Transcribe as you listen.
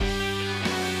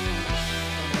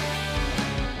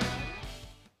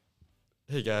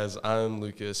Hey guys, I'm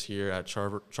Lucas here at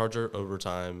Charger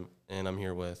Overtime, and I'm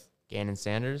here with Gannon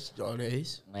Sanders, John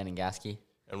Hayes, Landon Gasky.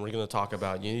 and we're going to talk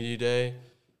about Unity Day,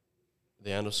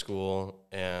 the end of school,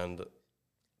 and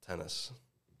tennis.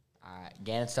 All right,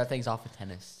 Gannon, start things off with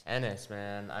tennis. Tennis,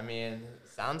 man. I mean,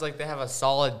 sounds like they have a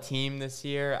solid team this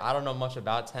year. I don't know much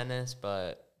about tennis,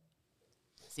 but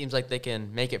seems like they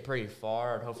can make it pretty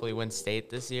far and hopefully win state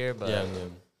this year. But Yeah,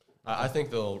 man. I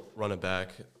think they'll run it back.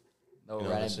 They'll You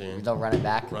know, run this year. it. They'll run it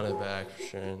back. Run it back, for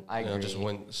sure. I Just agree.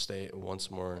 win state once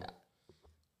more. Yeah.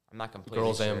 I'm not completely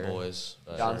Girls sure. and boys.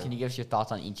 for John, sure. can you give us your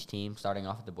thoughts on each team, starting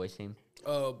off with the boys team?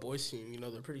 boys team,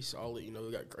 they're pretty solid.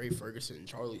 We got Gray Ferguson and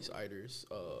Charlie Siders.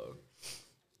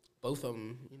 Both of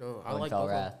them, I Owen like both of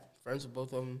them. Felrath. Friends with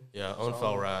both of them. Yeah, Owen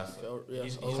Felrath. Yeah,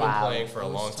 He's Owen- been Wow. playing for a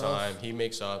Owen's long tough. time. He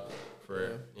makes up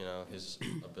for, his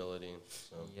ability.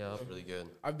 So, Yep. really good.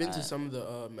 I've been to some of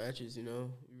the matches, You've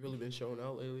really been showing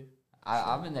out lately.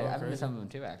 I've been there. Going I've been to crazy. some of them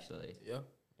too, actually. Yeah.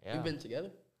 Yeah. We've been together.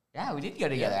 Yeah, we did go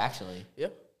together, actually. Yeah.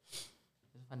 It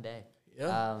was a fun day.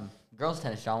 Yeah. Girls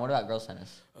tennis, John. What about girls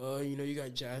tennis? You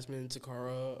got Jasmine,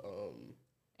 Takara,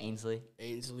 Ainsley.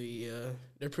 Ainsley, yeah.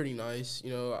 They're pretty nice.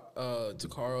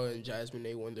 Takara and Jasmine,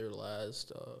 they won their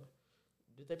last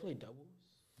did they play doubles?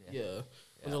 Yeah.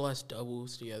 Won their last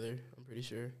doubles together, I'm pretty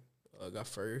sure. Got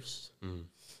first. Mm.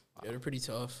 Yeah, they're pretty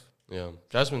tough. Yeah,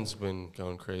 Jasmine's been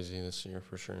going crazy this year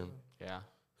for sure. Yeah.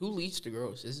 Who leads the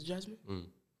girls? Is it Jasmine? Mm.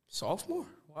 Sophomore?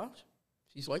 Wow.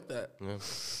 She's like that. Yeah,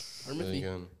 Hermithy. really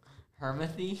good.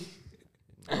 Hermithy.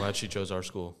 Glad she chose our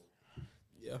school.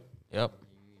 Yeah. Yep.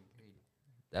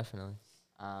 Definitely.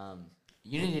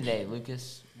 Unity Day,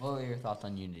 Lucas. What were your thoughts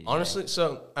on Unity Day? Honestly,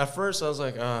 so at first I was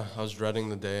like, I was dreading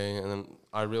the day, and then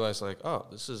I realized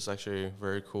this is actually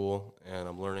very cool, and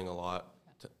I'm learning a lot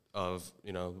of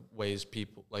ways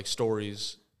people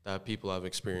stories that people have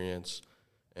experienced,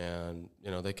 and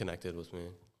they connected with me.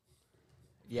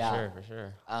 Yeah. For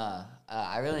sure.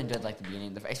 I really enjoyed the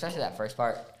beginning, especially that first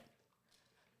part.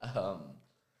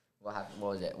 What happened? What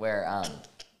was it? Where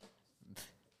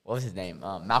what was his name?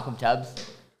 Malcolm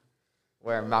Tubbs.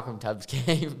 Where Malcolm Tubbs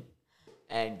came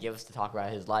and gave us to talk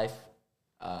about his life.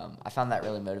 I found that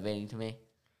really motivating to me.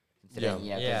 Considering,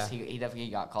 Yeah. he definitely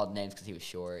got called names because he was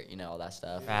short, all that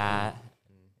stuff. Fat.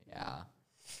 Yeah.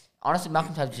 Honestly,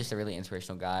 Malcolm Tubbs is just a really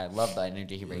inspirational guy. I love the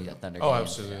energy he brings at Thunder Oh, games.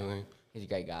 absolutely. He's a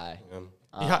great guy.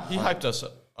 Yeah. He hyped us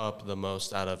up the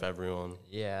most out of everyone.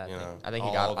 Yeah. I think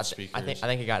all he got. the I speakers.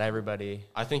 think he got everybody.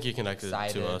 I think he connected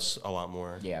Excited. to us a lot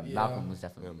more. Yeah, Yeah. Malcolm was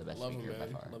definitely the best Love him, speaker by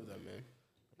man. far. Love that man.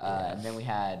 And then we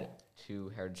had two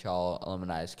Heritage Hall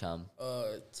alumni come.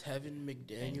 Tevin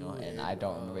McDaniel And I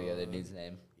don't remember the other dude's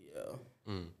name. Yeah.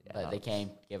 Mm. But they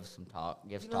came, gave us some talk.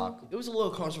 It was a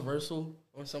little controversial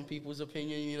on some people's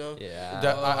opinion, Yeah.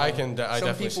 I Some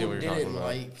definitely see people what you're talking didn't about.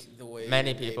 like the way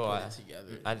Many they people, put it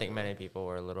together. I think many people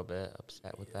were a little bit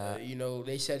upset with that.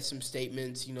 They said some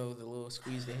statements, the little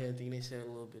squeeze the hand thing, they said a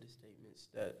little bit of statements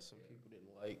that some people didn't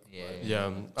like. Yeah. but-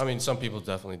 Yeah, I mean, some people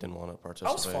definitely didn't want to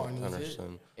participate. fine with it.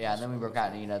 understand. Yeah, and then we broke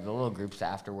out into, the little groups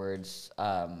afterwards.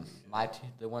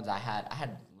 The ones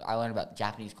I learned about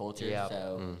Japanese culture. Yeah.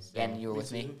 So, Gannon, you were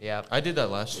with me. Yep. I did that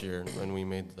last year when we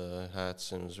made the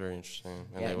hats, and it was very interesting.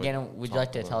 And they Gannon, would you talk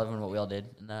like to about- tell everyone what we all did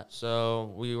in that?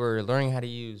 So we were learning how to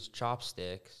use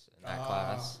chopsticks in that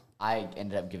class. I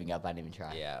ended up giving up. I didn't even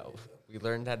try. Yeah, we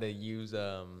learned how to use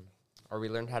or we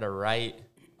learned how to write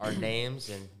our names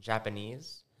in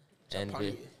Japanese, and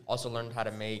we Japanese. also learned how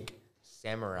to make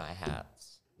samurai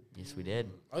hats. Yes, we did.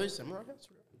 Are they samurai hats?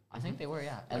 I think they were,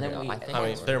 yeah. And then we. I think I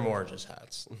mean, they're more just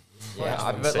hats. Yeah, I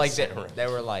wouldn't but say they, samurai. they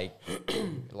were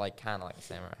kind of like a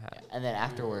samurai hat. And then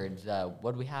afterwards,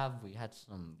 what did we have? We had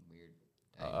some weird.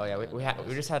 Oh yeah,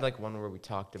 we just had one where we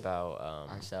talked about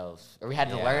ourselves, or we had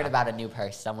to Yeah. learn about a new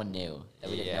person, someone new that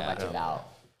we didn't know Yeah. much about.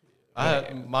 I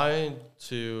had mine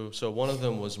too. So one of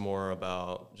them was more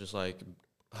about just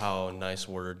how a nice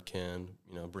word can,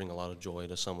 bring a lot of joy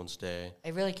to someone's day.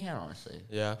 It really can, honestly.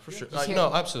 Yeah, for sure. Just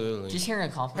No, absolutely. Just hearing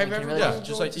a compliment Have can you really. ever Yeah, done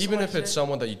just joy to even if someone it's today?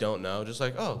 someone that you don't know, just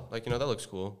that looks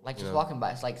cool. Like you just know? walking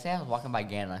by. It's like, say I was walking by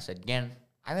Gannon, and I said, Gannon,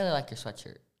 I really like your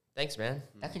sweatshirt. thanks, man.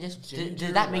 That could just. Ginger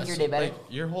Did that make your day better? Like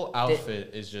your whole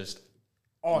outfit is just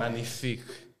Oh, magnifique.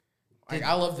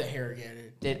 I love the hair,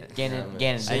 Gannon. Did Gannon? man.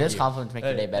 Gannon, did Thank those you. compliments make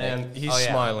your day better? And he's Oh, yeah.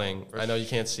 smiling. I know you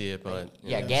can't see it, but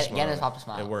Yeah, he's Gannon's smiling. popped a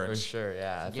smile. It For works. sure,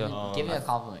 yeah. I Give feel, me a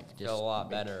compliment. feel a lot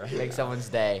better. Make someone's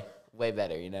day way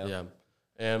better. Yeah.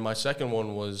 And my second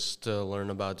one was to learn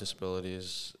about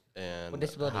disabilities and What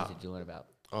disabilities did you learn about?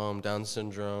 Down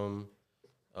syndrome,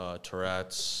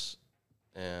 Tourette's,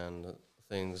 and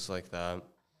things like that.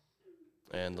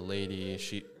 And the lady,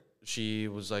 she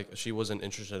was like, she wasn't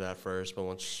interested at first, but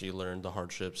once she learned the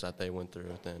hardships that they went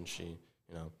through, then she,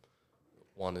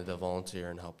 wanted to volunteer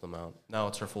and help them out. Now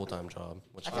it's her full-time job,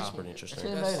 which is pretty interesting.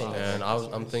 really motivating. And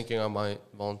I'm thinking I might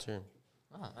volunteer.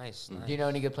 Oh, nice. Do you know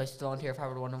any good places to volunteer if I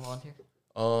were to want to volunteer?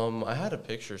 I had a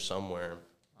picture somewhere,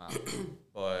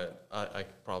 but I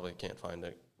probably can't find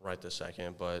it right this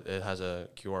second, but it has a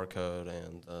QR code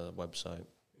and a website.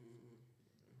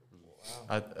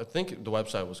 I think the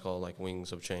website was called like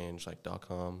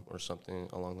wingsofchange.com or something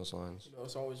along those lines.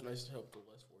 It's always nice to help the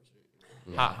less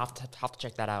fortunate. Have to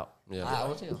check that out. Yeah. I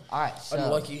will too. All right. So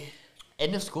Unlucky.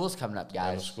 end of school is coming up, guys.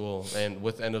 End of school. And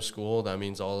with end of school, that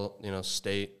means all,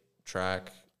 state,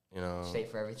 track, State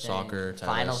for everything. soccer, tennis.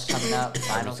 Finals coming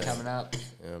up. Everything.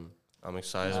 Yeah. I'm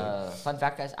excited. Fun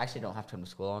fact, guys, I actually don't have to come to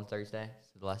school on Thursday.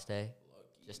 It's the last day.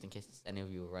 Just in case any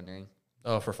of you were wondering.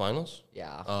 Oh, for finals?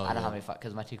 Yeah. Oh, I don't know yeah. how many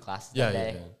because my 2 classes Yeah, that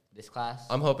yeah, day. yeah. This class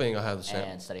I'm hoping I have the same.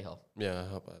 and study hall. Yeah, I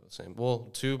hope I have the same. Well,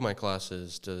 2 of my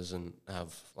classes doesn't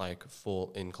have like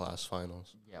full in-class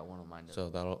finals, Yeah, one of mine does. so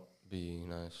that'll be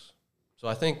nice. So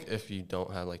I think if you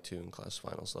don't have like 2 in-class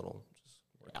finals, that'll just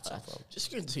work itself out. Just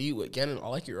to continue it, Gannon, I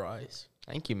like your eyes.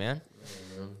 Thank you, man.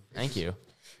 Thank you.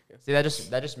 See, that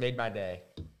just made my day.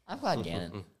 I'm glad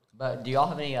Gannon. But do y'all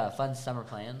have any fun summer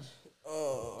plans?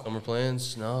 Summer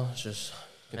plans? No, just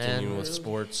continuing with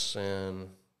sports and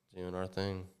doing our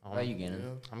thing. How about you,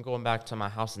 Gannon? I'm going back to my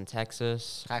house in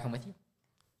Texas. Can I come with you?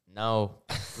 No.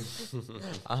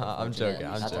 I'm joking.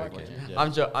 I'm That's joking. unfortunate. Yeah.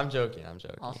 I'm joking. I'm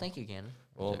joking. Oh, thank you, Gannon.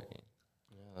 Well, joking.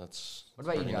 yeah, that's What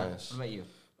about you, pretty John? nice. What about you?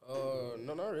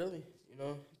 No, not really.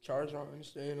 Charge on,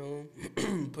 staying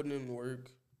home, putting in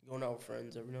work, going out with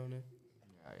friends every now and then.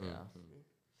 Yeah.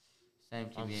 Same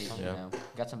TBH, Yeah.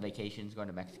 Got some vacations, going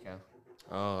to Mexico.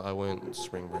 I went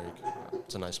spring break.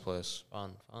 It's a nice place.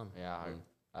 Fun. Yeah.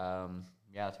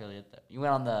 Yeah, that's really it. You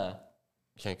went on the.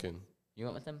 Cancun. You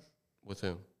went with them? With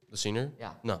who? The senior?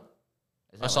 Yeah. No.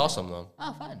 Is that I saw what- some though.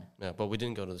 Oh, fun. Yeah, but we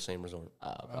didn't go to the same resort.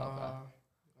 Oh, okay.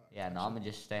 Yeah, no, I'm gonna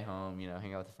just stay home.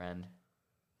 Hang out with a friend.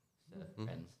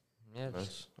 Friends. Yeah.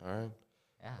 Nice. All right.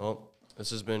 Yeah. Well, this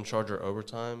has been Charger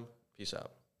Overtime. Peace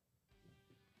out.